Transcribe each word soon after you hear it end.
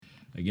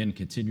Again,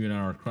 continuing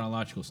our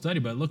chronological study,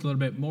 but look a little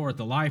bit more at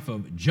the life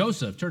of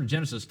Joseph. Turn to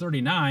Genesis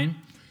 39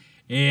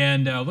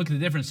 and look at the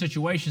different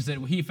situations that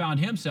he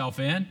found himself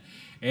in.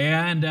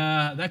 And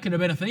that could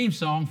have been a theme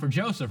song for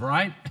Joseph,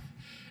 right?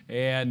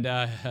 And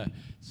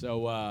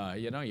so,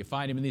 you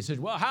find him in these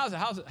situations. Well,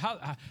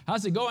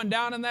 how's it going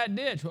down in that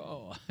ditch?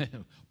 Oh,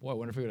 boy, I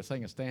wonder if we would have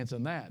sing a stanza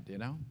in that,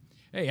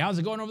 Hey, how's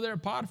it going over there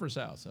at Potiphar's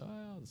house?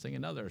 Well, sing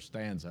another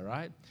stanza,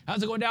 right?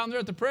 How's it going down there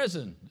at the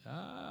prison?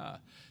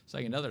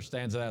 Sing another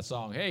stanza of that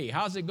song. Hey,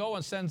 how's it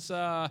going since,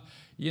 that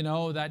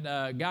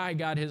guy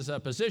got his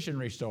position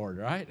restored,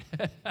 right?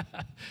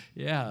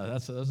 Yeah,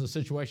 that's a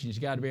situation. You've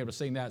got to be able to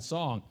sing that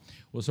song.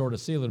 We'll sort of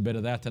see a little bit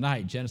of that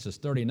tonight, Genesis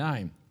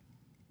 39.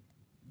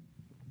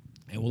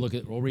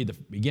 And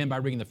begin by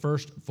reading the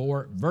first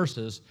 4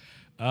 verses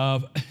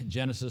of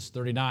Genesis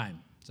 39.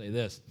 Say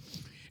this.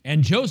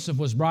 And Joseph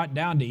was brought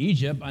down to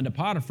Egypt unto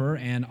Potiphar,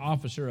 an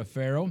officer of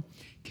Pharaoh,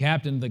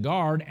 captain of the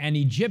guard, an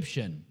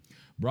Egyptian,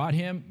 bought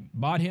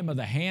him of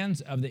the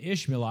hands of the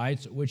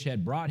Ishmaelites, which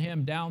had brought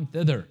him down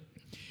thither.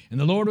 And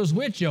the Lord was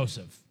with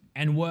Joseph,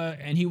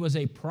 and he was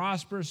a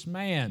prosperous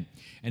man,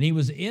 and he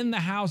was in the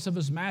house of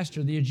his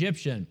master, the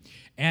Egyptian.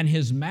 And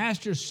his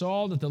master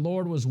saw that the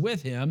Lord was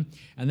with him,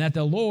 and that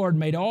the Lord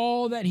made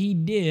all that he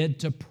did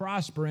to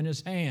prosper in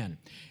his hand.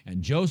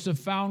 And Joseph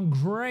found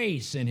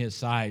grace in his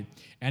sight,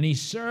 and he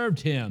served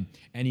him,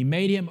 and he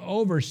made him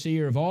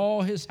overseer of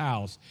all his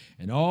house,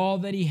 and all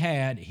that he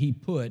had he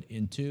put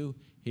into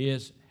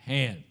his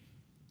hand.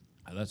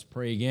 Now let's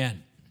pray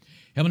again.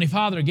 Heavenly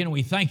Father, again,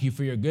 we thank you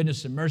for your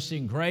goodness and mercy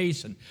and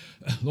grace. And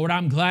Lord,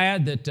 I'm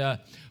glad that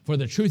for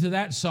the truth of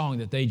that song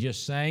that they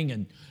just sang.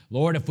 And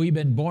Lord, if we've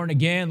been born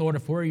again, Lord,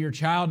 if we're your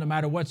child, no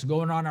matter what's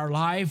going on in our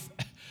life,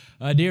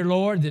 dear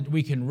Lord, that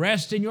we can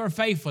rest in your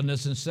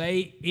faithfulness and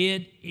say,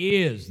 it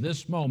is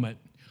this moment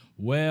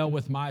well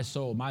with my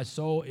soul. My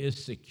soul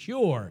is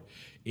secure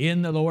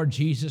in the Lord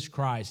Jesus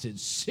Christ.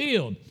 It's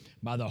sealed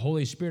by the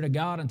Holy Spirit of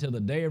God until the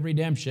day of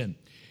redemption.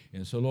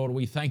 And so, Lord,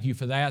 we thank you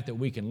for that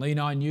we can lean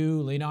on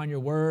you, lean on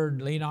your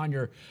word, lean on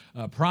your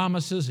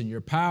promises and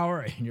your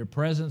power and your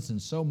presence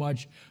and so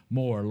much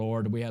more,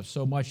 Lord. We have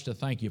so much to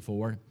thank you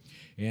for.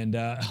 And,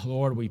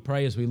 Lord, we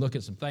pray as we look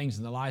at some things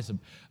in the life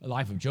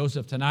of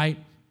Joseph tonight,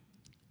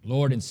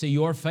 Lord, and see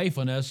your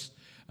faithfulness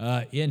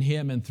in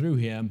him and through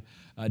him,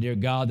 dear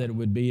God, that it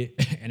would be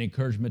an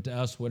encouragement to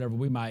us, whatever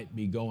we might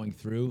be going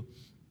through.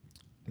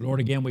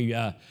 Lord, again, we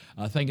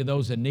think of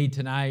those in need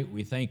tonight.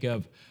 We think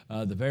of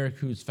the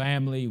Veracruz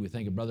family. We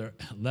think of Brother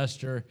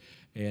Lester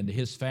and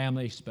his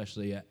family,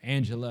 especially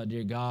Angela,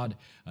 dear God.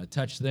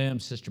 Touch them,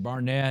 Sister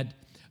Barnett,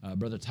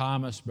 Brother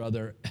Thomas,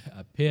 Brother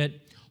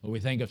Pitt. Lord, we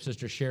think of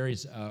Sister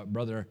Sherry's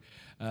brother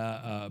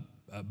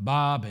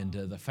Bob and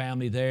the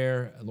family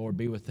there. Lord,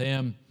 be with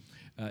them.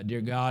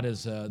 Dear God,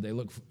 as they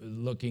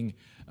looking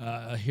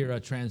here a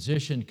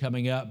transition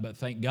coming up, but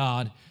thank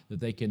God that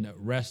they can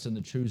rest in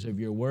the truths of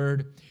your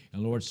word.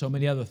 And Lord, so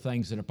many other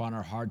things that are upon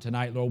our heart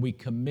tonight. Lord, we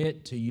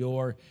commit to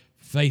your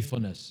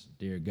faithfulness,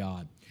 dear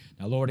God.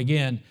 Now, Lord,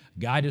 again,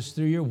 guide us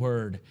through your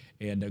word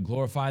and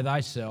glorify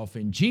thyself.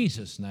 In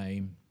Jesus'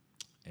 name,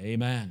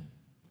 amen.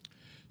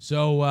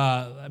 So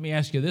let me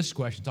ask you this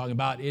question, talking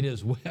about it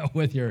is well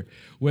with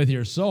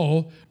your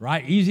soul,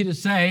 right? Easy to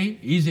say,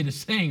 easy to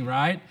sing,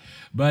 right?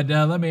 But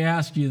let me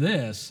ask you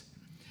this.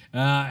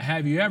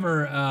 Have you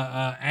ever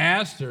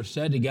asked or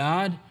said to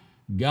God,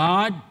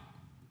 God,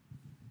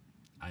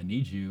 I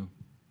need you.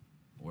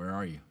 Where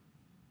are you?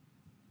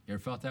 You ever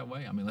felt that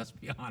way? I mean, let's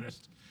be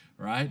honest,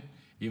 right?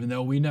 Even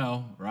though we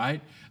know,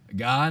 right?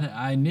 God,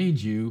 I need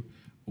you.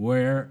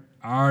 Where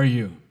are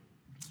you?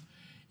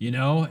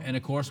 And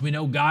of course, we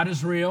know God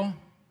is real.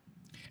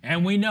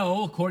 And we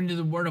know, according to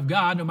the Word of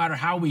God, no matter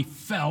how we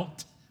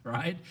felt,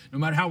 right? No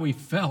matter how we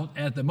felt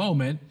at the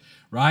moment,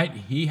 right?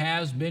 He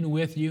has been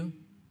with you.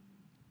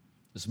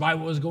 Despite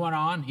what was going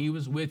on, he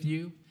was with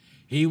you.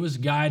 He was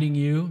guiding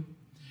you,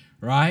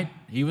 right?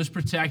 He was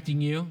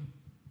protecting you.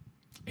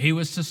 He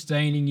was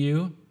sustaining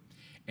you.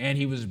 And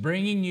he was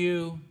bringing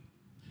you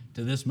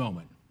to this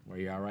moment where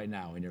you are right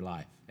now in your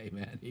life.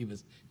 Amen. He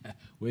was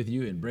with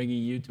you and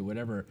bringing you to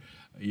whatever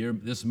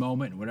this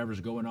moment,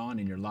 whatever's going on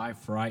in your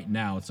life right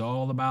now. It's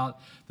all about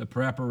the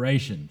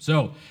preparation.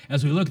 So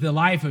as we look at the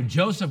life of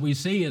Joseph, we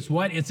see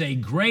it's a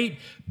great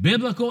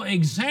biblical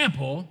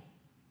example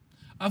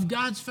of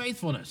God's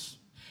faithfulness.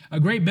 A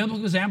great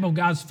biblical example of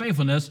God's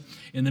faithfulness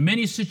in the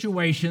many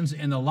situations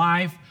in the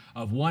life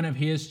of one of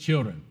his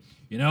children.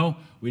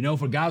 We know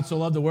for God so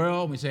loved the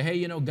world. We say,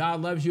 hey,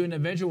 God loves you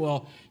individual.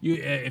 Well,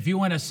 if you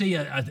want to see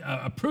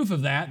a proof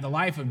of that, the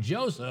life of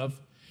Joseph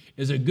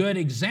is a good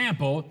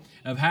example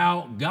of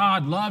how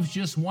God loves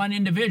just one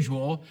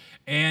individual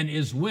and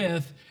is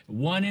with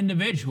one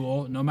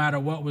individual no matter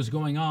what was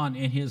going on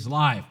in his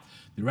life.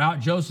 Throughout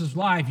Joseph's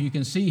life, you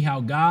can see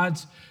how God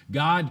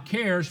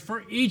cares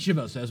for each of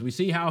us. As we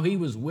see how he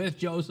was with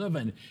Joseph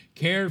and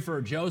cared for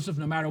Joseph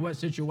no matter what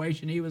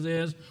situation he was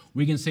in,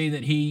 we can see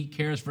that he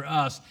cares for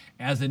us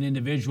as an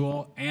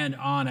individual and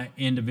on an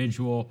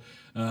individual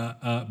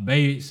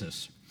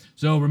basis.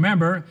 So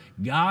remember,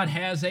 God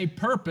has a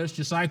purpose,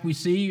 just like we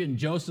see in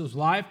Joseph's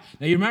life.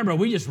 Now you remember,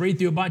 we just read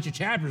through a bunch of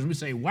chapters and we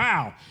say,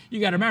 wow.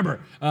 You got to remember,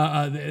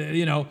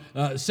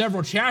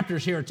 several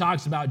chapters here it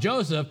talks about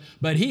Joseph,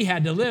 but he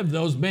had to live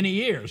those many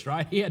years,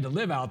 right? He had to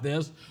live out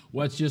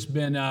what's just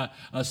been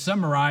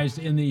summarized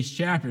in these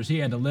chapters. He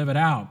had to live it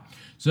out.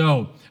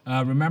 So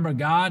remember,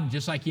 God,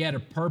 just like he had a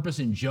purpose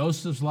in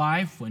Joseph's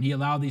life when he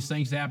allowed these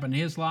things to happen in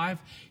his life,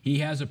 he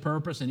has a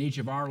purpose in each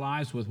of our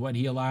lives with what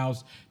he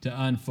allows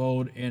to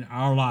unfold in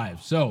our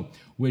lives. So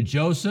with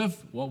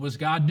Joseph, what was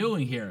God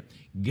doing here?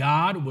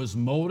 God was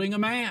molding a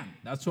man.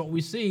 That's what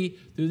we see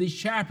through these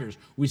chapters.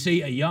 We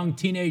see a young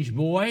teenage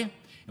boy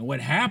and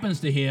what happens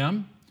to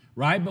him,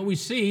 right? But we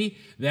see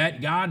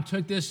that God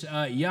took this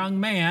young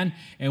man,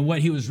 and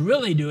what he was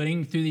really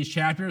doing through these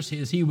chapters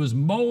is he was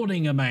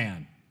molding a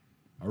man.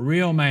 A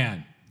real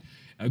man,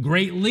 a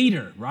great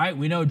leader, right?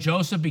 We know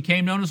Joseph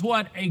became known as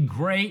what? A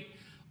great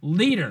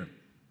leader.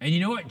 And you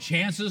know what?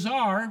 Chances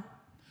are,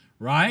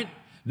 right,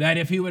 that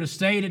if he would have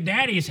stayed at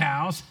Daddy's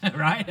house,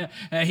 right,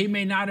 he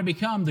may not have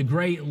become the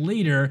great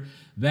leader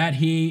that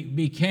he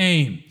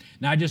became.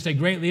 Not just a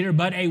great leader,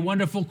 but a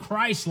wonderful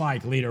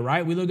Christ-like leader,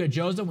 right? We look at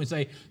Joseph and we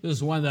say, this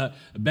is one of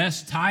the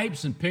best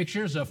types and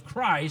pictures of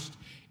Christ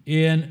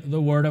in the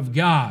Word of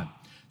God.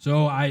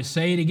 So I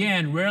say it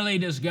again, rarely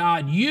does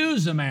God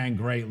use a man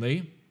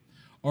greatly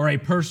or a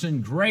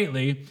person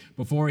greatly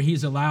before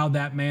he's allowed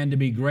that man to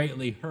be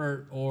greatly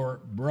hurt or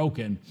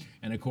broken.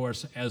 And of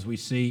course, as we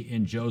see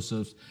in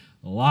Joseph's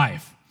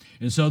life.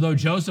 And so though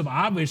Joseph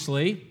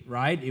obviously,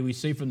 right, we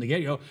see from the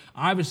get-go,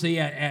 obviously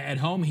at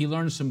home he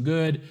learned some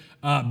good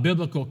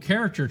biblical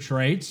character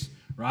traits,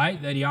 right,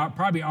 that he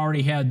probably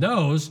already had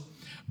those.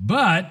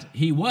 But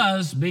he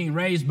was being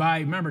raised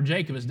by, remember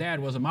Jacob, his dad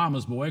was a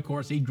mama's boy. Of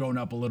course, he'd grown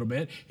up a little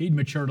bit. He'd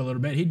matured a little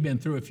bit. He'd been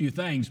through a few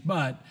things.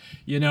 But,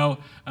 he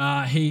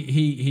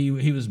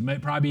was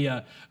probably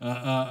a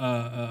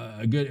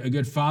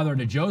good father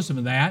to Joseph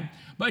in that.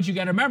 But you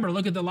got to remember,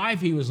 look at the life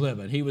he was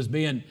living. He was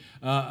being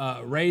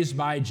raised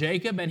by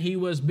Jacob, and he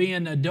was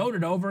being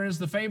doted over as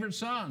the favorite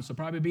son. So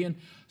probably being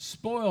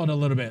spoiled a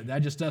little bit.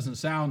 That just doesn't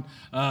sound,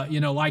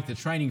 like the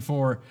training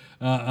for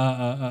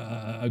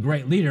a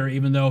great leader,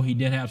 even though he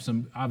did have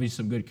some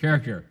good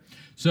character.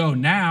 So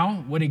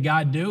now, what did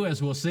God do?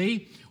 As we'll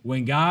see,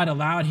 when God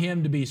allowed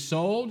him to be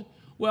sold,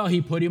 well,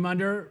 he put him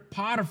under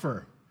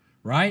Potiphar.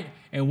 Right?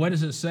 And what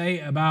does it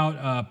say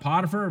about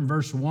Potiphar in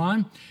verse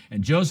 1?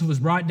 And Joseph was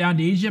brought down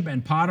to Egypt,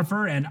 and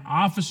Potiphar, an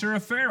officer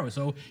of Pharaoh.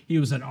 So he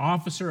was an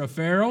officer of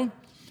Pharaoh.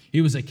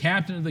 He was a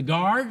captain of the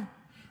guard,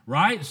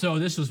 right? So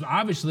this was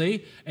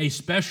obviously a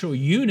special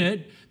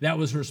unit that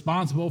was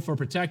responsible for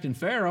protecting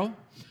Pharaoh.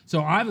 So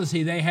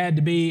obviously they had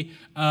to be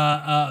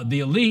the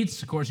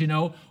elites. Of course,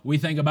 we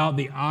think about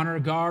the honor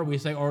guard, we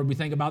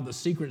think about the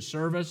Secret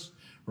Service,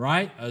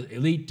 right?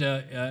 Elite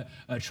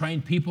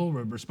trained people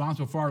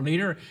responsible for our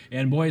leader.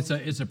 And boy,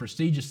 it's a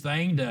prestigious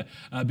thing to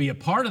be a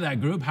part of that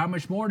group. How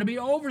much more to be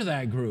over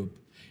that group?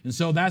 And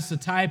so that's the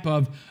type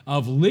of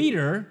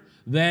leader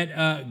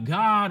that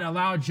God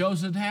allowed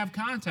Joseph to have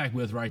contact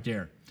with right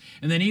there.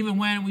 And then even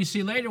when we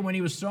see later when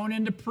he was thrown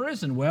into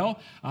prison, well,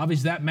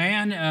 obviously that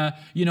man, a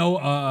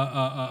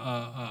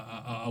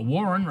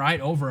warden,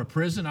 right, over a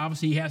prison,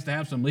 obviously he has to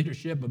have some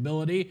leadership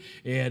ability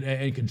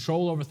and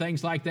control over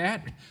things like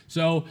that.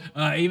 So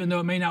even though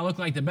it may not look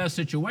like the best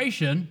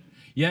situation,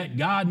 yet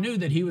God knew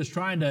that he was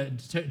trying to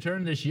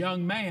turn this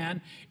young man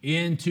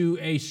into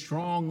a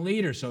strong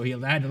leader. So he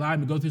had to allow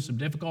him to go through some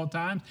difficult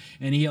times,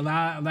 and he had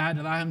to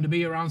allow him to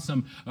be around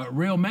some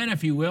real men,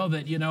 if you will,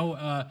 that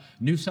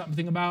knew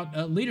something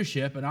about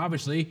leadership. And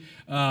obviously,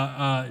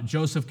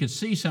 Joseph could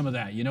see some of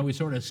that. We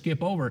sort of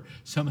skip over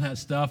some of that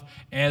stuff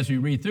as we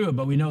read through it,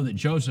 but we know that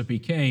Joseph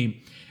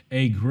became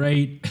a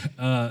great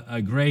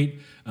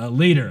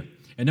leader.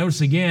 And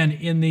notice again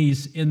in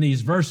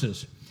these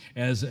verses,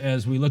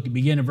 as we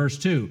begin in verse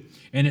 2.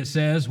 And it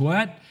says,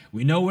 what?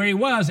 We know where he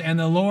was, and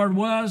the Lord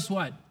was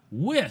what?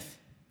 With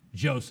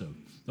Joseph.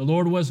 The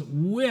Lord was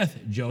with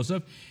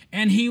Joseph,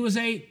 and he was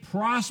a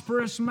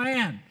prosperous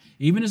man.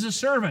 Even as a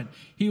servant,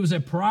 he was a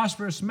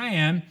prosperous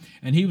man,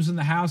 and he was in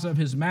the house of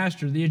his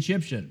master, the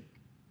Egyptian.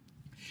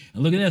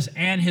 And look at this.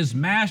 And his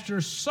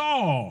master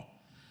saw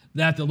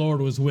that the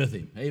Lord was with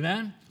him.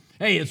 Amen?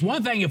 Hey, it's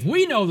one thing if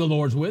we know the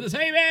Lord's with us.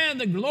 Hey, man,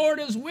 the Lord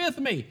is with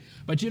me.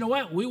 But you know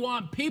what? We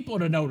want people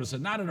to notice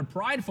it, not in a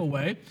prideful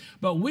way,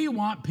 but we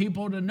want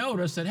people to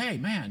notice that, hey,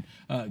 man,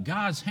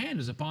 God's hand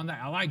is upon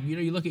that. I like,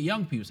 you look at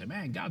young people and say,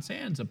 man, God's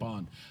hand's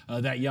upon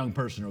that young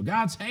person, or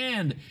God's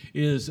hand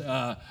is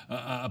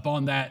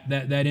upon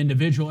that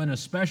individual in a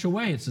special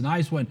way. It's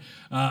nice when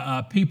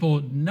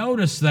people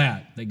notice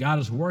that God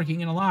is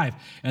working in a life,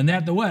 and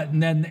that the what?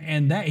 And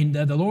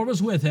that the Lord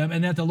was with him,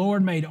 and that the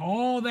Lord made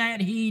all that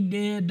he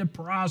did to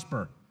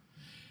prosper.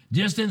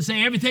 Just didn't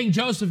say everything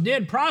Joseph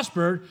did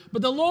prospered,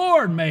 but the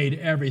Lord made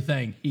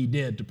everything he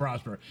did to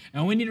prosper.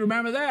 And we need to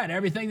remember that.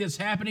 Everything that's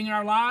happening in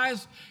our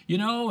lives,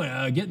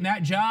 getting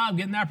that job,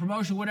 getting that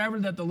promotion, whatever,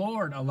 that the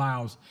Lord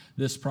allows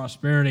this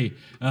prosperity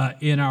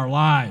in our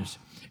lives.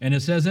 And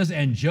it says this,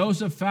 and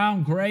Joseph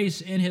found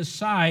grace in his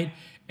sight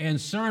and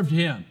served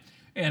him.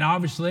 And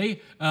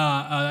obviously,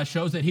 that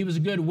shows that he was a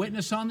good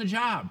witness on the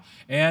job.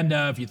 And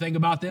if you think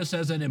about this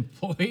as an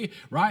employee,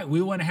 right,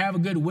 we want to have a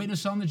good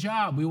witness on the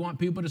job. We want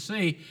people to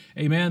see,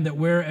 amen, that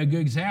we're a good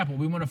example.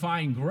 We want to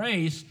find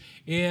grace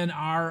in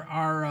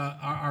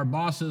our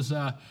boss's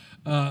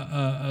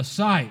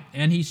sight.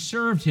 And he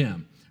served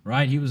him.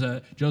 Right,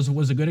 Joseph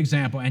was a good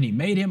example, and he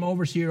made him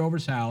overseer over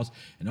his house,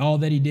 and all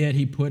that he did,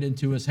 he put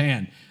into his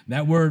hand.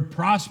 That word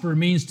prosper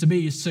means to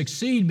be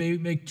succeed, be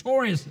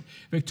victorious.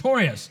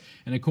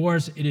 And of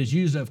course, it is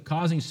used of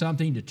causing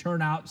something to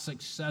turn out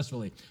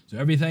successfully. So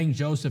everything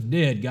Joseph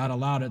did, God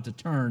allowed it to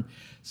turn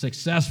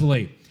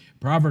successfully.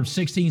 Proverbs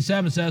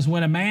 16:7 says,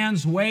 when a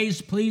man's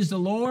ways please the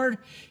Lord,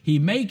 he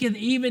maketh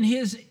even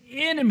his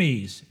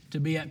enemies to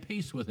be at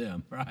peace with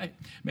him, right?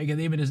 Maketh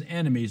even his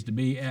enemies to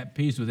be at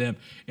peace with him.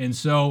 And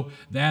so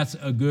that's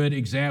a good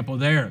example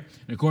there.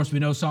 And of course, we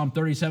know Psalm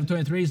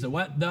 37:23 is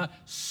the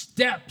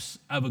steps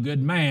of a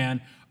good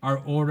man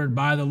are ordered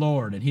by the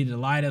Lord, and he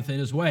delighteth in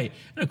his way.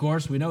 And of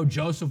course, we know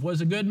Joseph was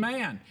a good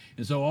man.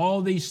 And so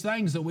all these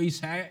things that we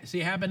see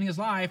happening in his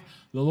life,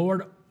 the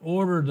Lord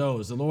ordered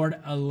those. The Lord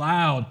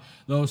allowed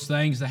those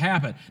things to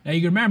happen. Now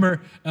you can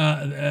remember,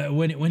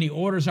 when he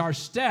orders our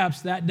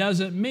steps, that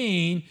doesn't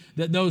mean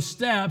that those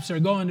steps are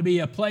going to be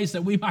a place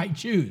that we might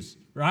choose.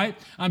 Right?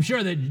 I'm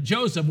sure that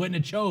Joseph wouldn't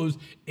have chose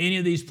any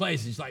of these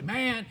places. He's like,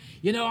 man,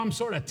 I'm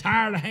sort of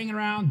tired of hanging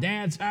around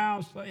Dad's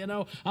house.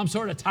 I'm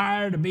sort of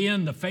tired of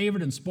being the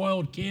favored and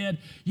spoiled kid.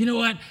 You know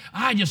what?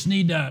 I just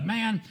need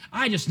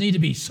to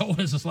be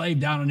sold as a slave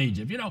down in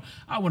Egypt.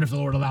 I wonder if the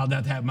Lord allowed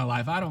that to happen in my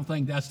life. I don't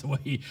think that's the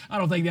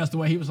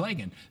way he was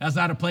thinking. That's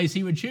not a place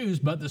he would choose,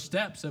 but the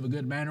steps of a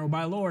good man are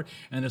by the Lord.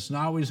 And it's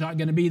not always not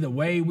going to be the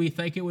way we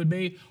think it would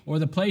be or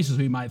the places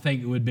we might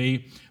think it would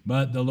be,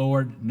 but the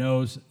Lord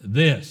knows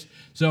this.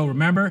 So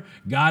remember,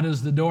 God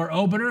is the door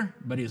opener,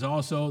 but he's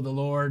also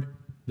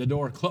the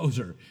door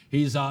closer.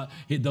 The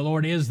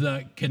Lord is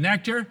the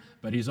connector,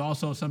 but he's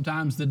also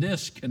sometimes the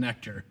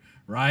disconnector,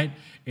 right?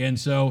 And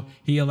so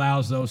he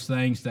allows those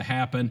things to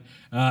happen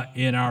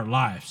in our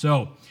life.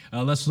 So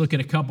let's look at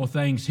a couple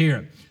things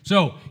here.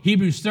 So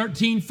Hebrews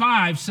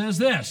 13:5 says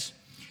this,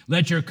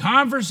 let your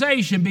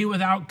conversation be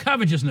without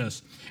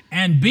covetousness,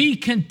 and be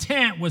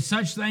content with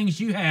such things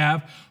you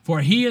have,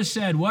 for he has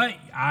said, what?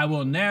 I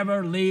will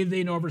never leave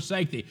thee nor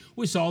forsake thee.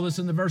 We saw this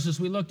in the verses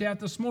we looked at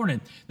this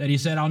morning, that he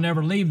said, I'll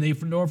never leave thee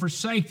nor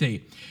forsake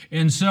thee.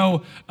 And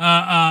so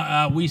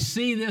we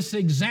see this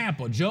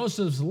example.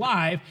 Joseph's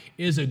life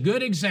is a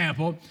good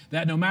example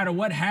that no matter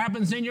what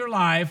happens in your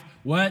life,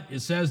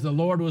 it says the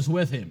Lord was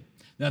with him.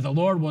 That the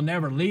Lord will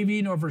never leave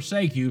you nor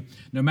forsake you,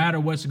 no matter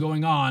what's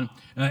going on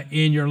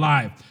in your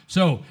life.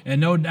 So, and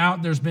no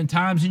doubt there's been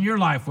times in your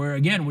life where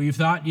you've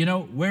thought,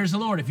 where's the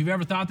Lord? If you've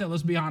ever thought that,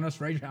 let's be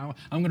honest, raise your hand.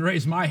 I'm going to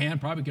raise my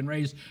hand, probably can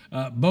raise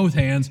both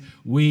hands.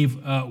 We've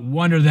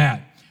wondered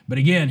that. But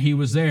again, he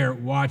was there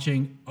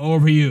watching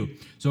over you.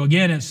 So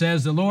again, it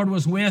says the Lord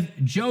was with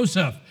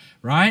Joseph,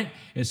 right?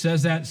 It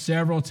says that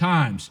several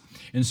times.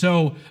 And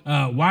so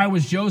why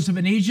was Joseph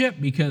in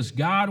Egypt? Because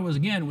God was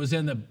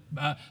in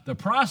the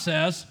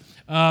process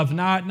of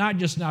not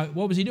just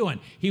what was he doing?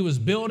 He was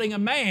building a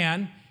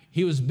man.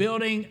 He was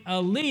building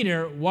a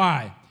leader.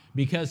 Why?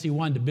 Because he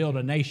wanted to build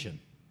a nation,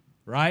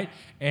 right?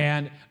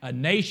 And a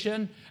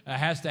nation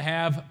has to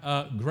have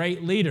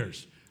great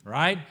leaders.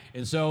 Right?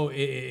 And so,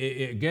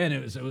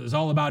 it was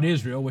all about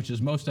Israel, which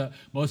is most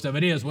of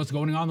it is. What's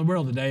going on in the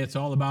world today, it's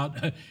all about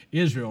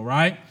Israel,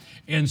 right?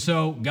 And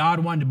so God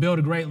wanted to build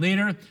a great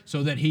leader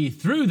so that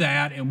through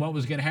that and what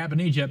was going to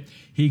happen in Egypt,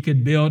 he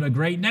could build a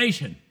great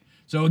nation.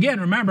 So again,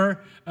 remember,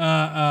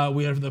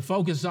 we have the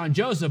focus on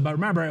Joseph, but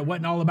remember, it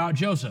wasn't all about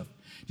Joseph.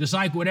 Just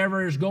like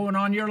whatever is going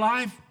on in your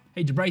life,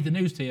 hate to break the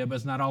news to you, but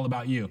it's not all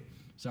about you.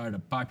 Sorry to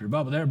pop your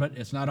bubble there, but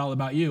it's not all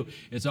about you.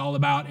 It's all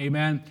about,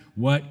 amen,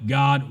 what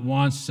God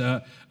wants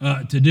to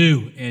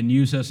do and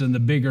use us in the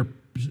bigger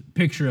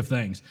picture of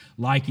things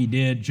like he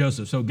did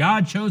Joseph. So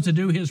God chose to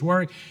do his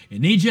work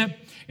in Egypt,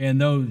 and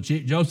though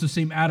Joseph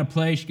seemed out of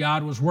place,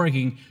 God was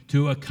working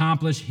to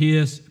accomplish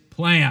his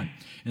plan.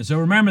 And so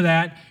remember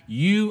that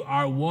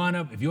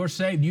if you're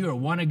saved, you are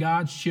one of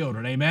God's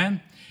children, amen?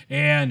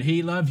 And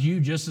he loves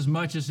you just as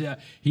much as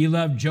he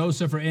loved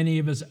Joseph or any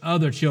of his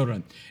other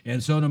children.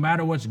 And so no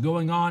matter what's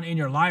going on in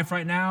your life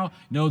right now,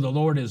 know the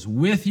Lord is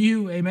with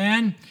you,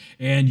 amen?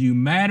 And you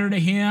matter to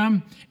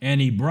him, and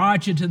he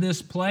brought you to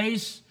this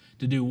place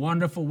to do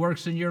wonderful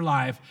works in your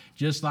life,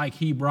 just like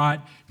he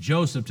brought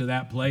Joseph to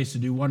that place to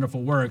do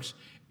wonderful works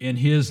in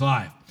his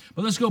life.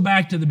 But let's go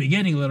back to the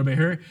beginning a little bit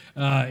here,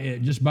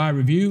 just by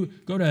review.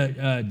 Go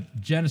to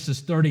Genesis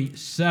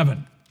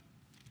 37.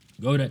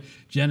 Go to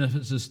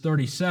Genesis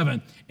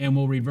 37, and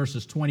we'll read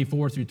verses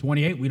 24 through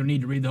 28. We don't need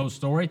to read the whole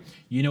story.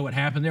 You know what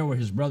happened there, where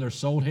his brother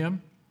sold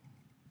him.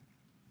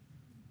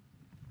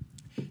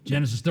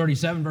 Genesis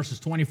 37,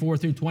 verses 24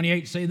 through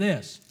 28 say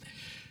this.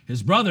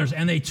 His brothers,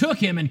 and they took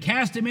him and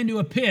cast him into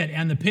a pit,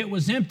 and the pit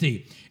was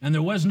empty, and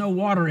there was no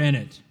water in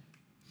it.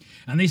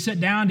 And they sat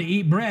down to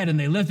eat bread, and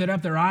they lifted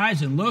up their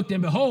eyes and looked,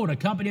 and behold, a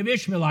company of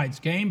Ishmaelites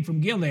came from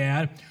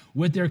Gilead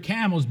with their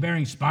camels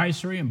bearing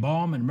spicery and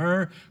balm and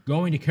myrrh,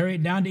 going to carry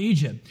it down to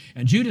Egypt.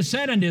 And Judah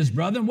said unto his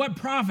brethren, what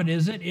profit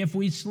is it if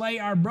we slay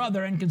our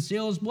brother and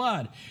conceal his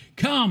blood?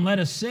 Come, let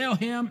us sell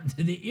him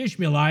to the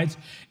Ishmaelites,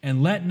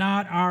 and let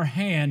not our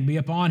hand be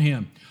upon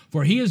him.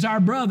 For he is our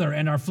brother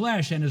and our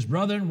flesh, and his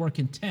brethren were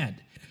content.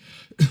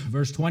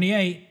 Verse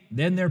 28,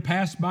 then there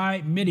passed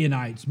by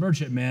Midianites,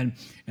 merchantmen,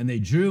 and they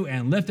drew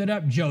and lifted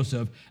up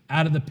Joseph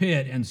out of the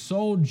pit and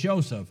sold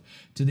Joseph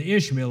to the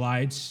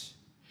Ishmaelites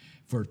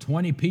for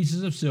 20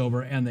 pieces of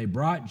silver, and they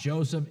brought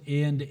Joseph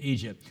into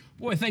Egypt.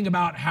 Boy, think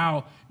about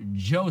how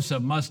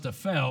Joseph must have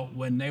felt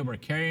when they were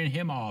carrying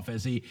him off,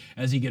 as he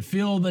could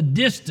feel the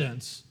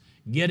distance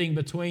getting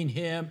between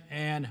him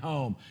and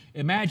home.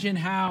 Imagine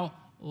how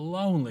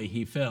lonely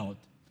he felt,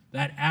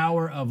 that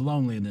hour of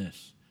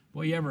loneliness.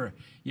 Boy, you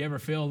ever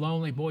feel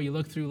lonely? Boy, you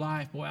look through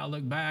life. Boy, I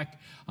look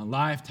back on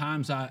life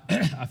times I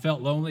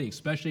felt lonely,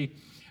 especially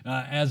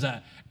as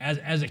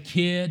a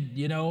kid,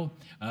 you know,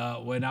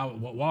 when I was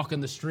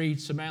walking the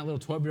streets, a little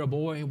 12-year-old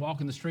boy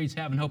walking the streets,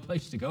 having no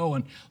place to go,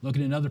 and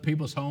looking in other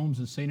people's homes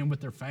and seeing them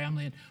with their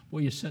family. And boy,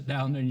 you sit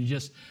down there and you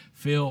just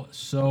feel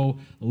so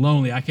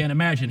lonely. I can't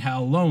imagine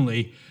how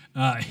lonely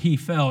he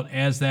felt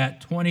as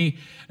that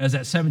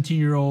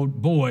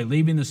 17-year-old boy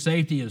leaving the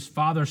safety of his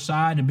father's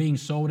side and being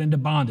sold into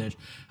bondage.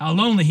 How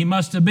lonely he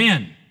must have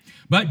been.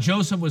 But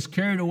Joseph was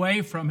carried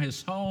away from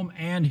his home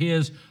and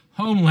his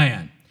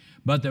homeland.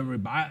 But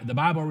the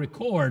Bible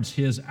records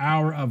his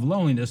hour of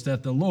loneliness,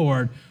 that the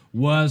Lord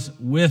was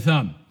with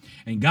him.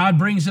 And God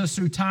brings us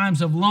through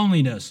times of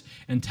loneliness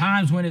and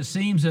times when it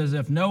seems as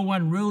if no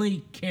one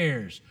really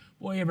cares.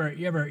 Boy,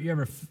 you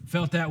ever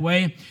felt that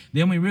way?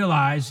 Then we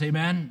realize,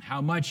 amen,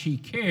 how much he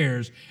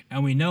cares,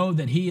 and we know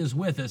that he is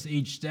with us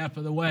each step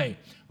of the way.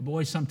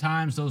 Boy,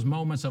 sometimes those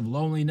moments of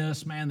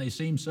loneliness, man, they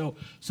seem so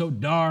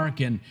dark,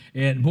 and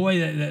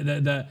boy,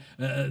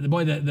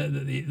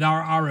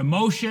 our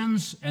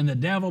emotions and the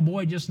devil,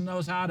 boy, just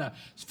knows how to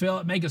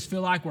make us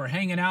feel like we're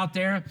hanging out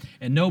there,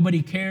 and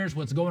nobody cares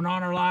what's going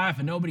on in our life,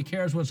 and nobody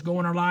cares what's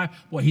going on in our life.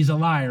 Boy, he's a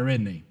liar,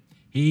 isn't he?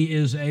 He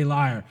is a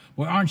liar.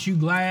 Boy, aren't you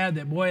glad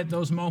that, boy, at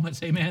those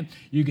moments, amen,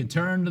 you can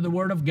turn to the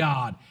Word of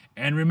God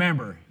and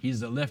remember, he's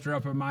the lifter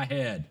up of my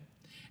head.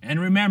 And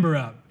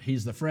remember,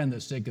 he's the friend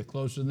that sticketh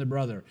closer than the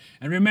brother.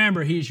 And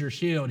remember, he's your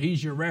shield,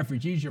 he's your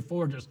refuge, he's your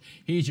fortress,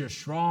 he's your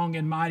strong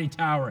and mighty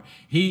tower.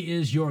 He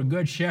is your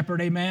good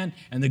shepherd, amen,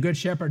 and the good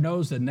shepherd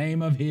knows the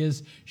name of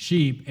his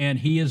sheep, and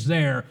he is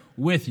there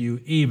with you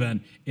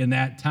even in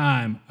that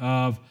time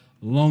of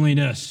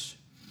loneliness.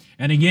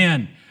 And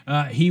again,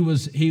 he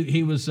was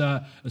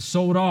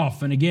sold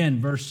off. And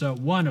again, verse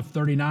 1 of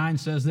 39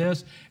 says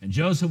this, and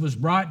Joseph was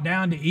brought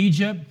down to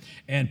Egypt,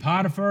 and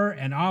Potiphar,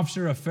 an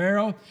officer of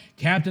Pharaoh,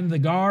 captain of the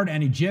guard,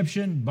 an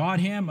Egyptian, bought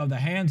him of the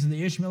hands of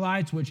the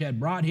Ishmaelites, which had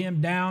brought him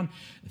down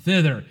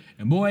thither.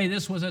 And boy,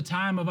 this was a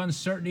time of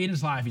uncertainty in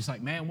his life. He's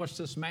like, man, what's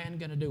this man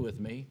going to do with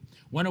me?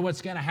 Wonder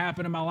what's going to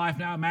happen in my life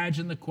now.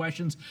 Imagine the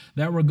questions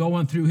that were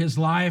going through his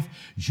life.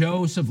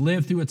 Joseph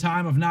lived through a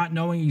time of not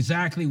knowing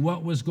exactly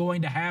what was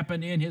going to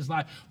happen in his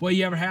life. Boy,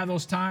 you ever have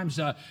those times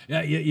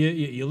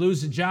you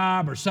lose a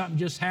job or something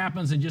just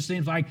happens and just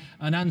seems like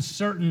an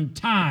uncertain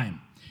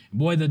time.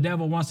 Boy, the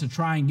devil wants to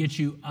try and get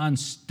you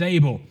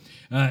unstable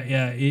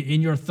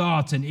in your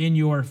thoughts and in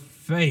your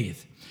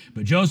faith.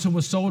 But Joseph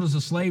was sold as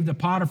a slave to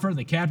Potiphar,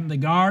 the captain of the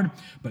guard.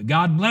 But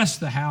God blessed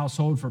the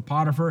household for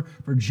Potiphar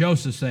for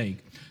Joseph's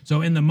sake.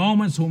 So in the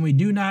moments when we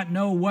do not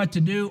know what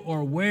to do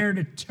or where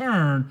to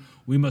turn,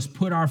 we must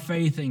put our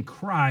faith in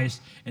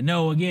Christ and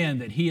know again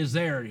that he is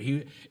there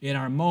in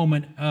our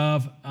moment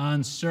of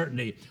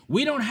uncertainty.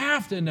 We don't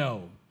have to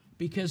know,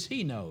 because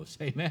he knows,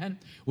 amen?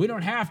 We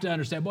don't have to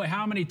understand. Boy,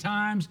 how many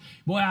times,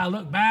 boy, I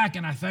look back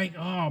and I think,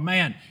 oh,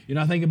 man,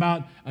 I think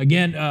about,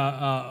 again,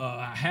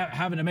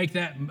 having to make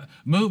that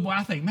move. Boy,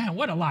 I think, man,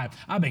 what a life.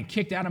 I've been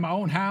kicked out of my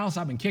own house.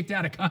 I've been kicked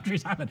out of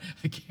countries. I've been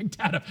kicked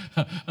out of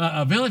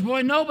a village.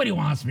 Boy, nobody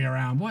wants me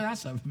around. Boy, that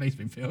stuff makes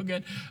me feel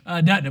good,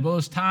 doesn't it?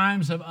 Those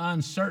times of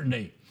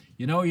uncertainty.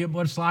 You know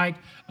what it's like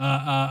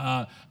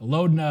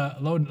loading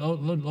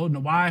a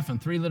wife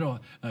and 3 little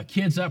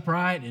kids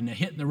upright and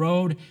hitting the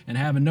road and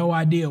having no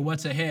idea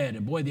what's ahead.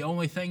 And boy, the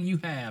only thing you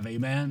have,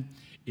 amen,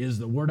 is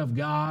the Word of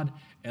God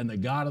and the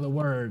God of the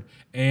Word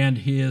and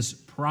his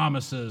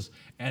promises,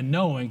 and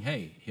knowing,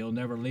 hey, he'll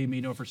never leave me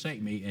nor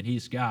forsake me, and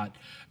he's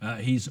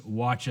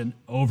watching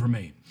over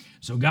me.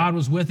 So God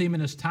was with him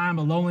in his time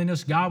of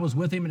loneliness. God was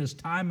with him in his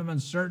time of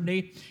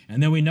uncertainty.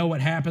 And then we know what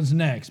happens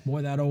next.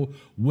 Boy, that old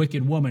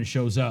wicked woman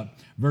shows up.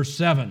 Verse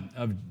 7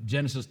 of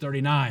Genesis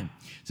 39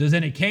 says,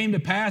 and it came to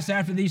pass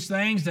after these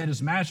things that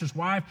his master's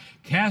wife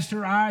cast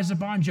her eyes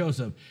upon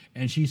Joseph.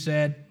 And she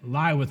said,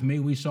 lie with me,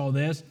 we saw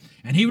this.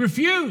 And he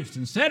refused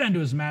and said unto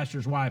his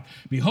master's wife,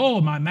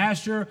 behold, my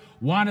master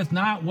wanteth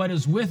not what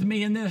is with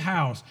me in this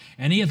house.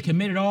 And he hath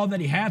committed all that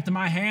he hath to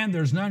my hand.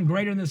 There's none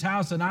greater in this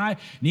house than I.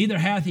 Neither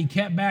hath he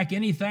kept back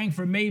anything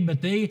from me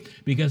but thee,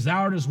 because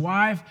thou art his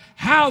wife.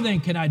 How then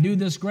can I do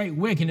this great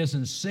wickedness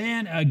and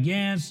sin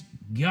against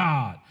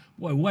God.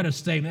 Boy, what a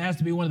statement. It has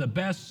to be one of the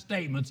best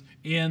statements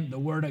in the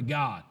Word of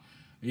God.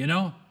 You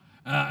know?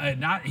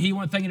 He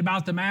wasn't thinking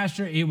about the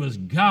master, it was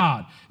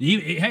God.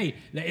 Hey,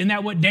 isn't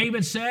that what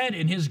David said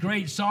in his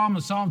great psalm,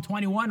 in Psalm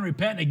 21,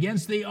 repent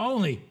against thee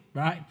only,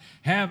 right?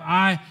 Have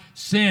I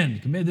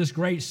sinned, committed this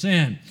great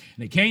sin.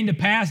 And it came to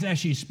pass as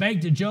she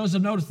spake to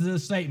Joseph, notice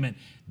this statement,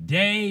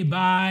 day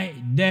by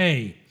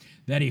day,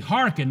 that he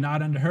hearkened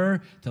not unto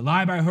her to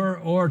lie by her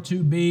or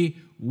to be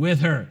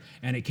with her.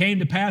 And it came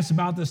to pass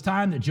about this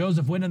time that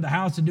Joseph went in the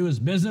house to do his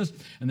business,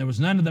 and there was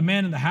none of the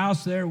men in the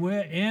house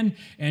therein,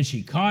 and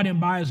she caught him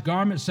by his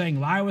garment, saying,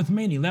 lie with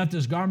me. And he left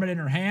his garment in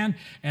her hand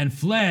and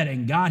fled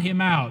and got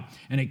him out.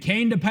 And it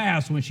came to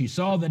pass when she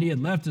saw that he had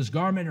left his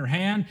garment in her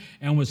hand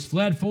and was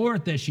fled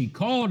forth, that she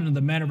called unto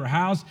the men of her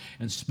house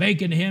and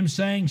spake unto him,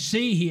 saying,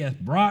 see, he hath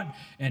brought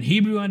an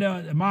Hebrew unto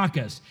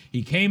Maachus.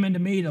 He came unto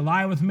me to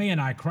lie with me, and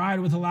I cried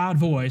with a loud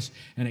voice.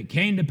 And it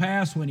came to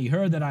pass when he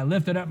heard that I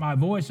lifted up my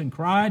voice and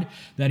cried,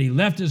 that he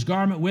left his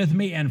garment with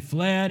me and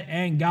fled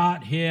and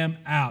got him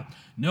out.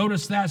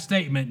 Notice that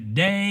statement,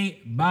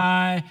 day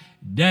by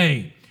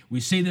day. We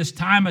see this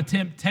time of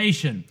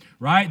temptation,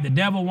 right? The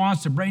devil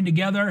wants to bring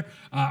together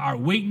our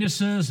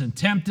weaknesses and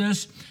tempt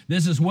us.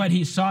 This is what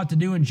he sought to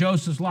do in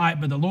Joseph's life,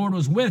 but the Lord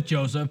was with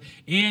Joseph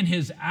in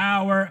his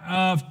hour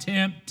of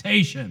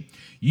temptation.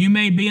 You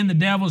may be in the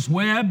devil's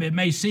web. It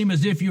may seem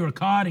as if you are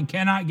caught and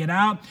cannot get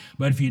out,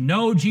 but if you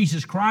know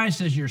Jesus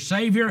Christ as your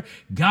Savior,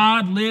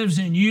 God lives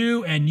in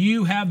you, and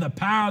you have the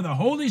power of the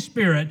Holy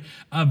Spirit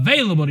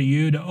available to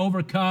you to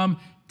overcome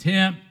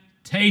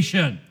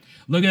temptation.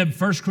 Look at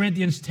 1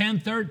 Corinthians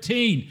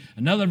 10:13,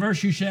 another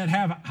verse you should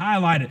have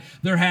highlighted.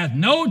 There hath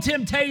no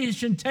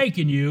temptation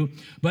taken you,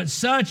 but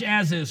such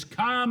as is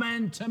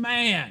common to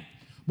man.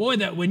 Boy,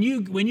 that when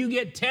you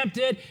get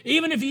tempted,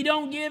 even if you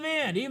don't give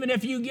in, even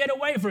if you get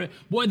away from it,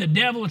 boy, the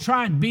devil will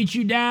try and beat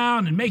you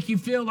down and make you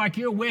feel like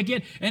you're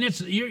wicked, and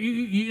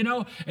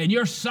and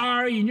you're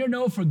sorry, and you're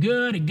no for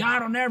good, and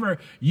God will never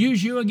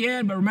use you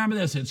again. But remember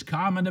this, it's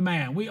common to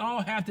man. We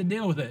all have to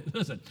deal with it.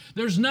 Listen,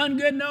 there's none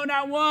good, no,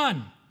 not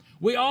one.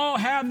 We all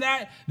have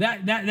that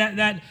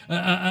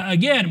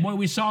again, boy,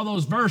 we saw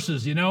those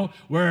verses,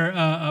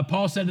 where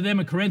Paul said to them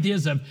in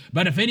Corinthians,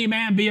 but if any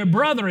man be a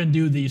brother and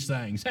do these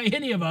things, hey,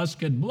 any of us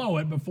could blow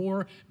it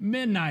before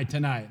midnight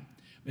tonight.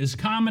 It's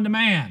common to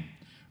man,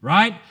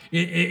 right?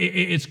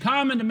 It's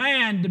common to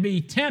man to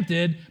be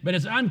tempted, but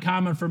it's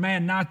uncommon for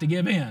man not to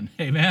give in,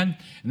 amen?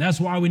 And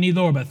that's why we need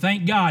the Lord. But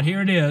thank God,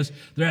 here it is.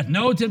 There hath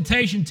no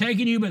temptation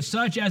taken you, but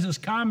such as is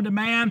common to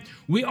man.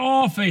 We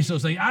all face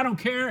those things. I don't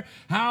care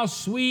how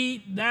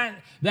sweet that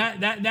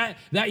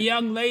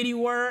young lady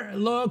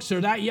looks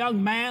or that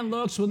young man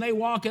looks when they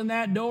walk in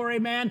that door,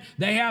 amen?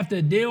 They have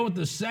to deal with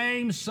the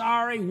same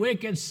sorry,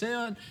 wicked,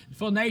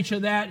 sinful nature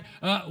that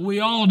we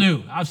all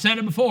do. I've said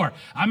it before.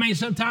 I mean,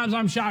 sometimes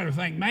I'm shocked to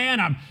think, man,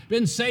 I've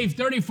been saved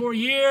 34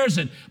 years,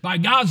 and by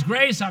God's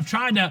grace, I've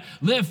tried to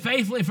live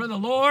faithfully for the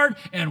Lord,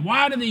 and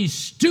why do these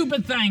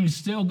stupid things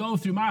still go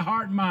through my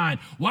heart and mind?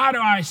 Why do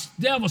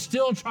devil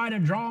still try to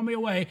draw me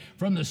away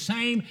from the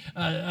same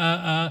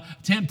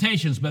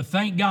temptations? But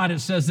thank God it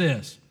says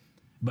this,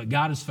 but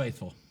God is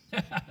faithful.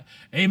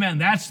 Amen.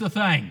 That's the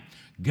thing.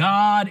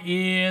 God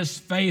is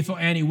faithful,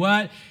 and he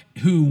what?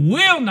 Who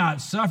will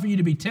not suffer you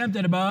to be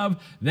tempted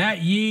above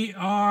that ye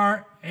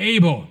are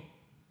able.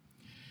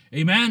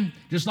 Amen.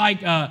 Just like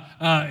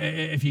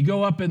if you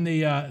go up in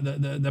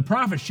the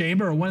prophet's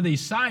chamber or one of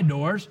these side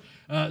doors,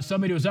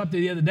 somebody was up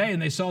there the other day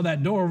and they saw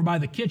that door over by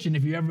the kitchen.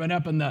 If you've ever been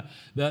up in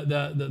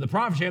the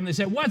prophet's chamber, they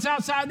said, "What's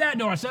outside that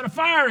door?" I said, "A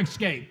fire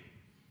escape."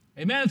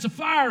 Amen. It's a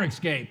fire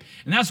escape.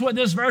 And that's what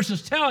this verse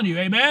is telling you.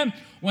 Amen.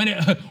 When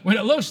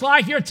it looks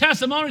like your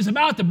testimony is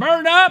about to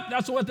burn up,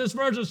 that's what this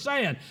verse is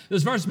saying.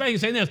 This verse is basically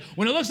saying this.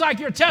 When it looks like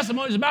your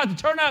testimony is about to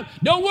turn up,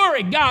 don't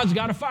worry. God's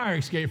got a fire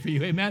escape for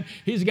you. Amen.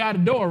 He's got a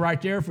door right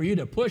there for you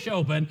to push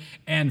open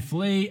and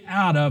flee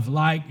out of,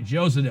 like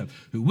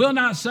Joseph, who will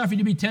not suffer you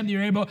to be tempted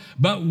you're able,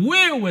 but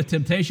will with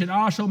temptation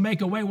also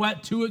make a way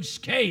what? To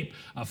escape.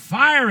 A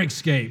fire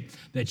escape,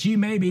 that ye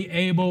may be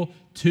able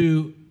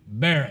to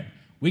bear it.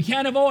 We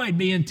can't avoid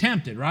being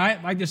tempted,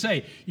 right? Like they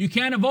say, you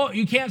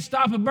can't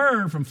stop a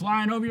bird from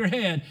flying over your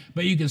head,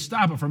 but you can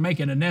stop it from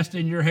making a nest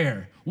in your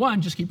hair.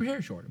 One, just keep your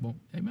hair short. Well,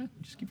 amen?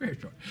 Just keep your hair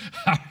short.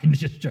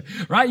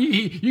 Right?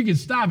 You can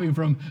stop him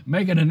from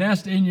making a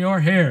nest in your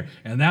hair.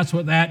 And that's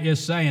what that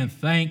is saying.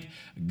 Thank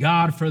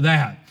God for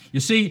that. You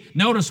see,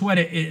 notice what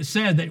it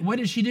said. That what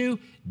did she do?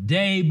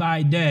 Day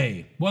by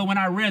day. Well, when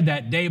I read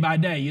that day by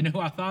day, you know who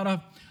I thought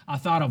of? I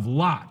thought of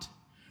Lot.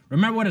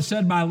 Remember what it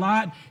said by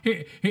Lot?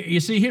 Here, you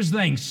see, here's the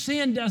thing.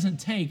 Sin doesn't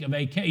take a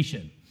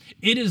vacation.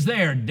 It is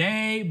there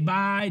day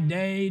by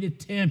day to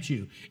tempt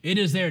you. It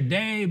is there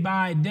day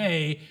by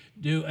day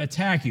to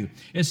attack you.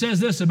 It says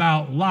this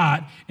about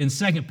Lot in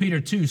 2 Peter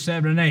 2,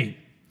 7 and 8.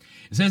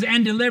 It says,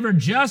 and delivered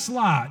just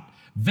Lot,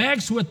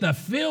 vexed with the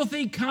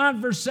filthy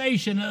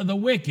conversation of the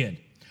wicked.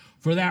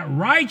 For that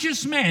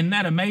righteous man, isn't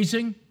that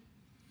amazing?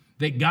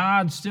 That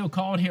God still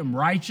called him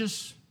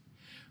righteous?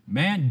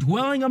 man,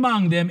 dwelling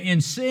among them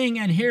in seeing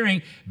and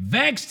hearing,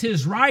 vexed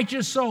his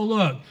righteous soul,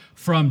 look,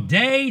 from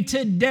day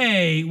to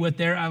day with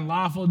their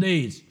unlawful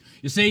deeds.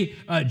 You see,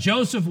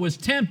 Joseph was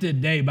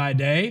tempted day by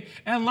day,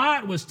 and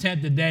Lot was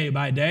tempted day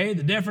by day.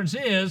 The difference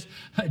is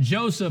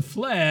Joseph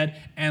fled,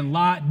 and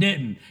Lot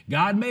didn't.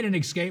 God made an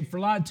escape for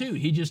Lot too.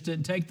 He just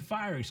didn't take the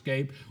fire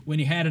escape when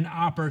he had an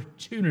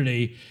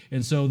opportunity.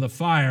 And so the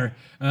fire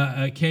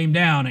came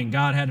down, and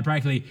God had to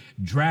practically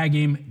drag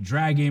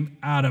him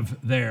out of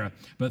there.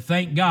 But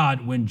thank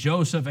God when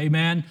Joseph,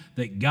 amen,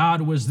 that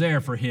God was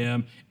there for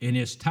him in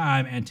his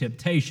time and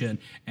temptation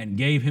and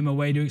gave him a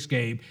way to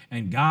escape,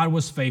 and God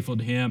was faithful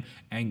to him,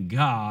 and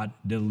God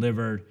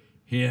delivered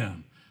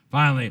him.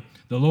 Finally,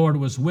 the Lord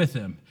was with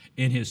him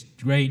in his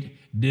great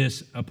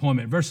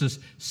disappointment. Verses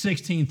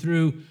 16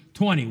 through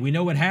 20. We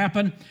know what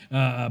happened.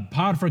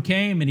 Potiphar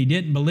came and he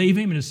didn't believe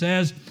him. And it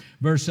says,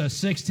 verse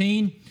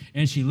 16,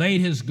 and she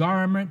laid his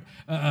garment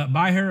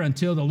by her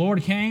until the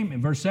Lord came. In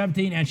verse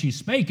 17, and she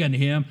spake unto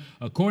him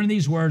according to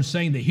these words,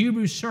 saying, the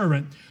Hebrew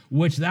servant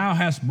which thou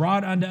hast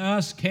brought unto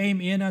us came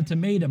in unto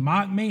me to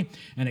mock me.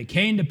 And it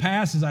came to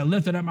pass, as I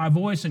lifted up my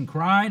voice and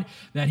cried,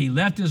 that he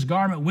left his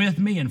garment with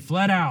me and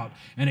fled out.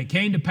 And it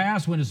came to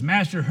pass, when his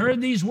master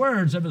heard these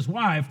words of his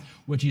wife,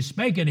 which he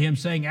spake unto him,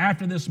 saying,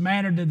 after this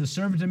manner did the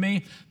servant to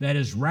me, that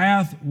his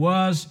wrath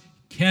was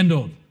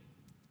kindled.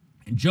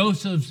 And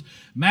Joseph's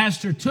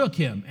master took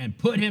him and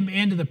put him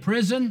into the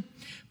prison,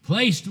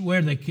 place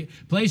where the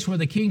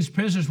king's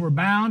prisoners were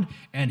bound,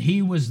 and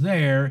he was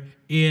there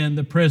in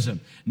the prison.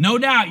 No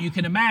doubt you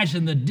can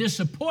imagine the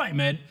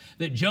disappointment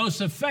that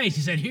Joseph faced.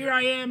 He said, here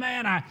I am,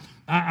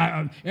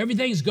 man.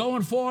 Everything's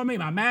going for me.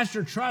 My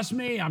master trusts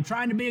me. I'm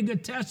trying to be a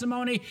good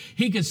testimony.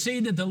 He could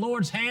see that the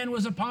Lord's hand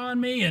was upon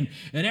me, and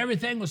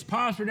everything was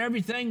prospered.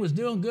 Everything was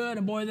doing good.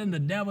 And boy, then the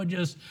devil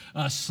just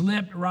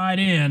slipped right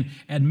in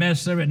and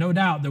messed everything. No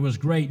doubt there was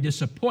great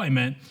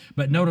disappointment.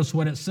 But notice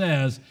what it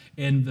says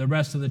in the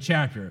rest of the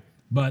chapter.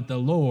 But the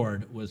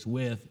Lord was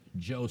with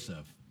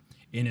Joseph.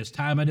 In his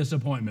time of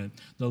disappointment,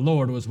 the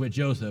Lord was with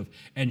Joseph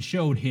and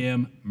showed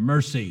him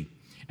mercy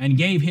and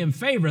gave him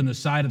favor in the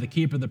sight of the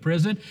keeper of the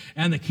prison.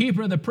 And the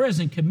keeper of the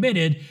prison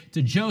committed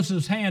to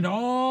Joseph's hand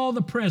all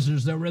the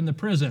prisoners that were in the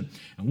prison.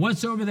 And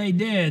whatsoever they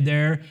did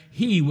there,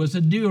 he was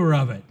a doer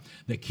of it.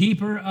 The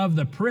keeper of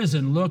the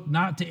prison looked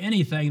not to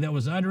anything that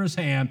was under his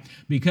hand,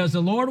 because the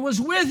Lord was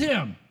with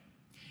him.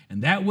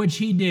 And that which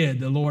he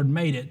did, the Lord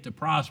made it to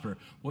prosper.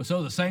 Well,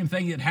 so the same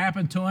thing that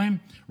happened to him,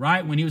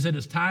 right? When he was at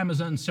his time of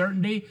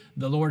uncertainty,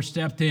 the Lord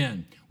stepped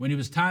in. When he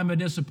was time of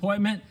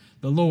disappointment,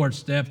 the Lord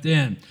stepped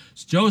in.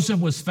 Joseph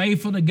was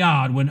faithful to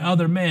God when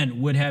other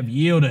men would have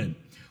yielded.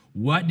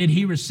 What did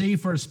he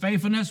receive for his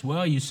faithfulness?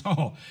 Well, you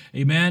saw,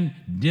 amen,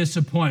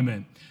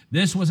 disappointment.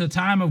 This was a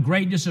time of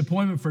great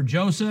disappointment for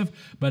Joseph,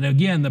 but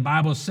again, the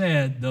Bible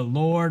said the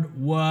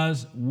Lord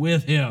was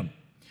with him.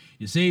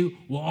 You see,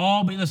 we'll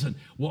all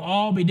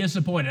be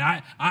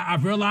disappointed.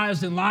 I've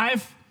realized in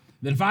life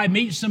that if I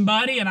meet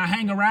somebody and I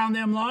hang around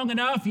them long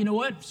enough, you know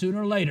what?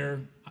 Sooner or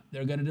later,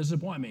 they're going to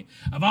disappoint me.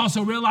 I've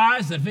also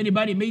realized that if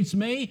anybody meets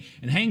me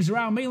and hangs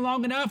around me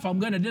long enough, I'm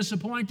going to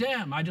disappoint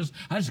them. I just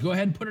go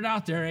ahead and put it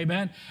out there,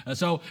 amen?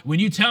 So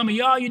when you tell me,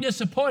 you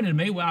disappointed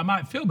me, well, I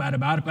might feel bad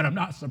about it, but I'm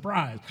not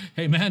surprised,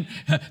 amen?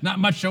 Not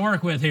much to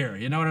work with here,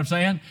 you know what I'm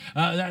saying?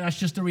 That's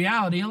just the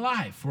reality of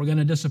life. We're going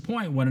to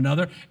disappoint one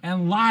another,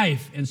 and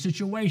life and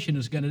situation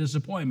is going to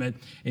disappointment,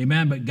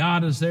 amen? But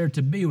God is there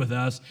to be with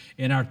us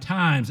in our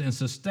times and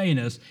sustain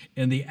us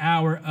in the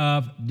hour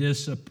of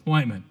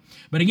disappointment.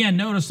 But again,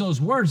 notice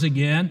those words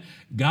again.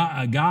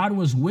 God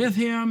was with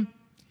him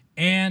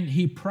and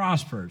he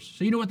prospers.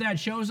 So you know what that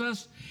shows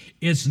us?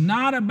 It's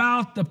not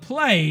about the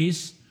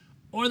place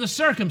or the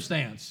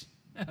circumstance.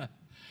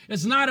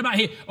 It's not about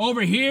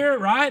over here,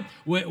 right?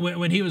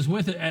 When he was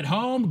with it at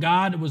home,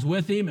 God was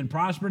with him and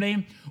prospered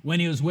him. When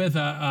he was with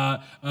Potiphar,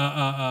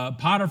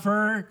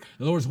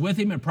 the Lord was with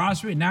him and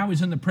prospered him. Now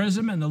he's in the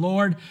prison, and the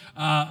Lord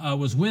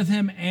was with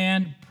him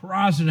and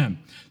prospered him.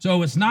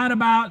 So it's not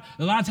about,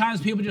 a lot of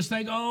times people just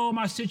think,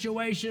 my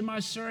situation, my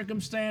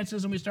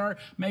circumstances, and we start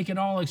making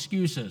all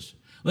excuses.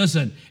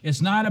 Listen,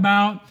 it's not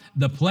about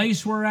the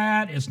place we're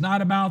at. It's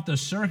not about the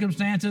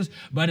circumstances,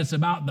 but it's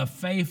about the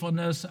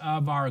faithfulness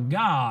of our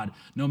God,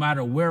 no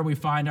matter where we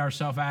find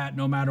ourselves at,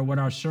 no matter what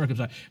our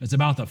circumstances. It's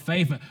about the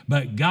faith.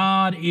 But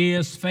God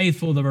is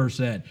faithful, the verse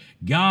said.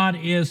 God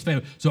is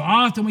faithful. So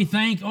often we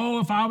think,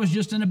 if I was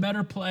just in a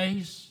better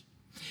place,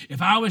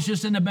 if I was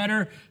just in a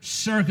better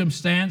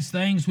circumstance,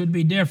 things would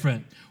be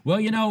different.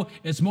 Well,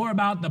 it's more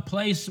about the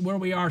place where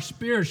we are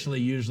spiritually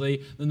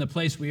usually than the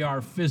place we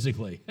are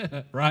physically,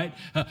 right?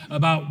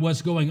 About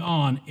what's going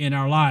on in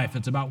our life.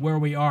 It's about where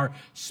we are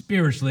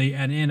spiritually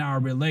and in our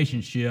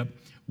relationship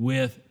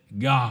with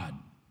God.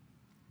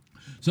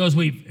 So as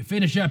we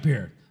finish up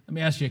here, let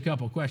me ask you a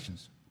couple of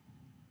questions.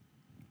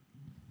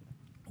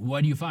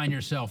 What do you find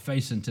yourself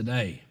facing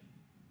today?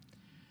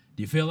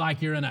 Do you feel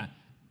like you're in an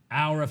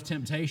hour of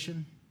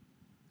temptation?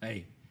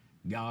 Hey,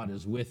 God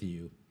is with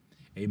you.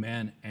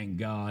 Amen. And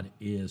God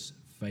is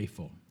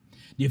faithful.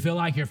 Do you feel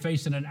like you're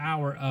facing an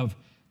hour of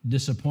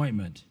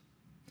disappointment?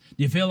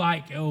 Do you feel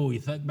like, you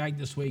think back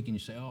this week and you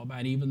say,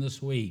 man, even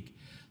this week,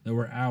 there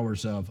were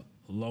hours of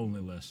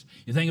loneliness.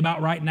 You think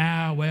about right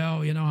now,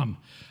 I'm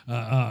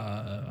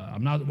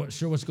not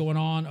sure what's going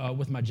on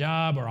with my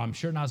job, or I'm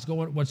sure not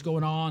what's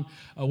going on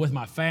with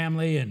my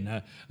family,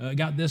 and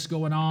got this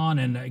going on,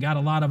 and got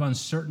a lot of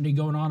uncertainty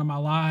going on in my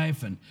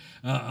life, and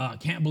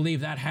can't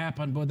believe that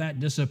happened, but that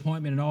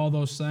disappointment and all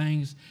those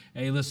things.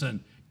 Hey,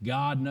 listen,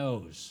 God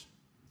knows.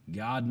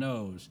 God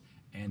knows.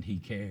 And he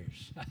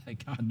cares.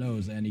 God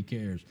knows and he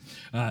cares.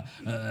 1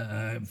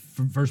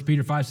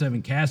 Peter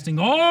 5:7, casting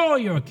all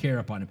your care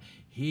upon him.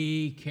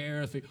 He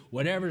careth for you.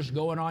 Whatever's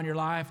going on in your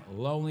life,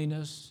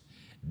 loneliness,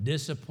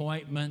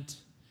 disappointment,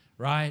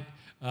 right?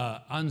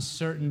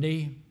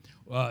 Uncertainty,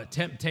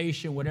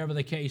 temptation, whatever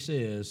the case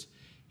is,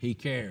 he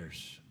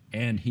cares.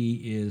 And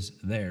he is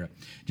there.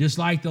 Just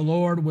like the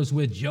Lord was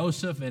with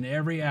Joseph in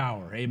every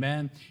hour.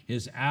 Amen.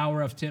 His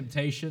hour of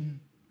temptation,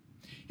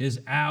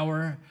 his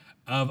hour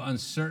of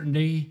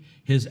uncertainty,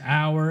 his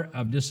hour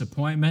of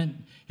disappointment,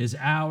 his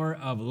hour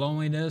of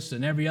loneliness,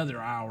 and every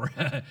other hour,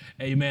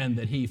 amen,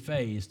 that he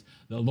faced,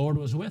 the Lord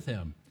was with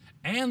him.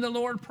 And the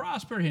Lord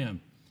prospered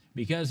him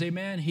because,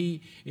 amen,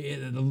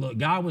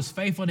 God was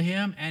faithful to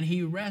him, and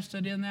he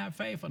rested in that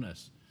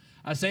faithfulness.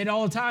 I say it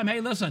all the time. Hey,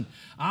 listen,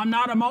 I'm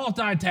not a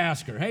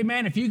multitasker. Hey,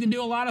 man, if you can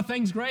do a lot of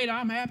things great,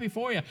 I'm happy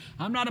for you.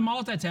 I'm not a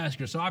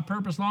multitasker. So I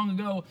purposed long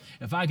ago,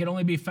 if I could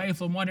only be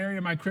faithful in one area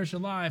of my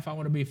Christian life, I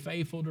want to be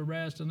faithful to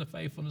rest in the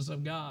faithfulness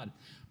of God.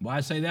 Well,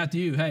 I say that to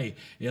you. Hey,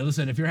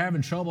 listen, if you're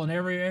having trouble in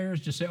every area,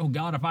 just say,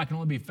 God, if I can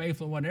only be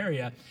faithful in one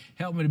area,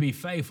 help me to be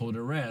faithful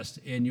to rest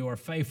in your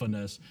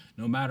faithfulness,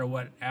 no matter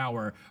what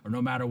hour or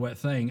no matter what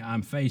thing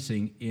I'm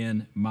facing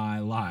in my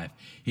life.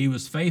 He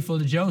was faithful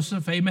to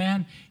Joseph,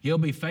 amen. He'll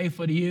be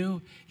faithful to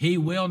you. He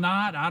will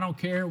not. I don't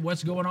care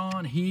what's going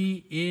on.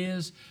 He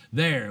is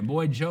there. And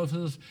boy,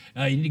 Joseph,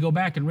 you need to go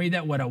back and read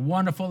that. What a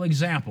wonderful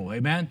example,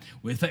 amen.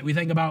 We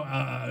think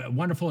about a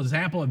wonderful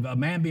example of a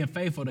man being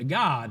faithful to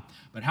God,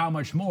 but how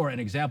much more an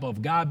example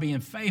of God being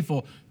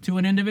faithful to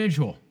an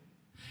individual.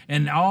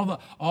 And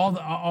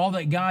all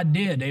that God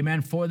did,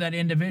 amen, for that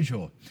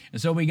individual.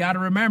 And so we got to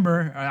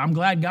remember, I'm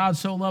glad God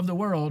so loved the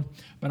world,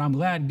 but I'm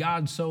glad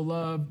God so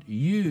loved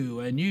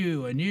you and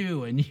you and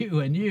you and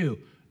you and you.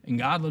 And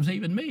God loves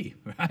even me,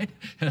 right?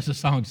 As the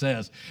song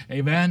says,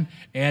 amen?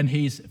 And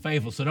he's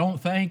faithful. So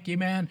don't think,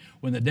 amen,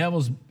 when the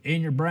devil's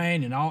in your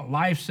brain and all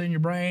life's in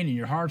your brain and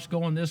your heart's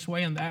going this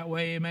way and that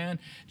way, amen,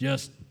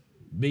 just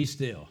be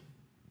still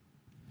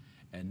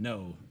and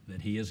know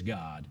that he is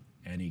God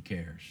and he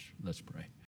cares. Let's pray.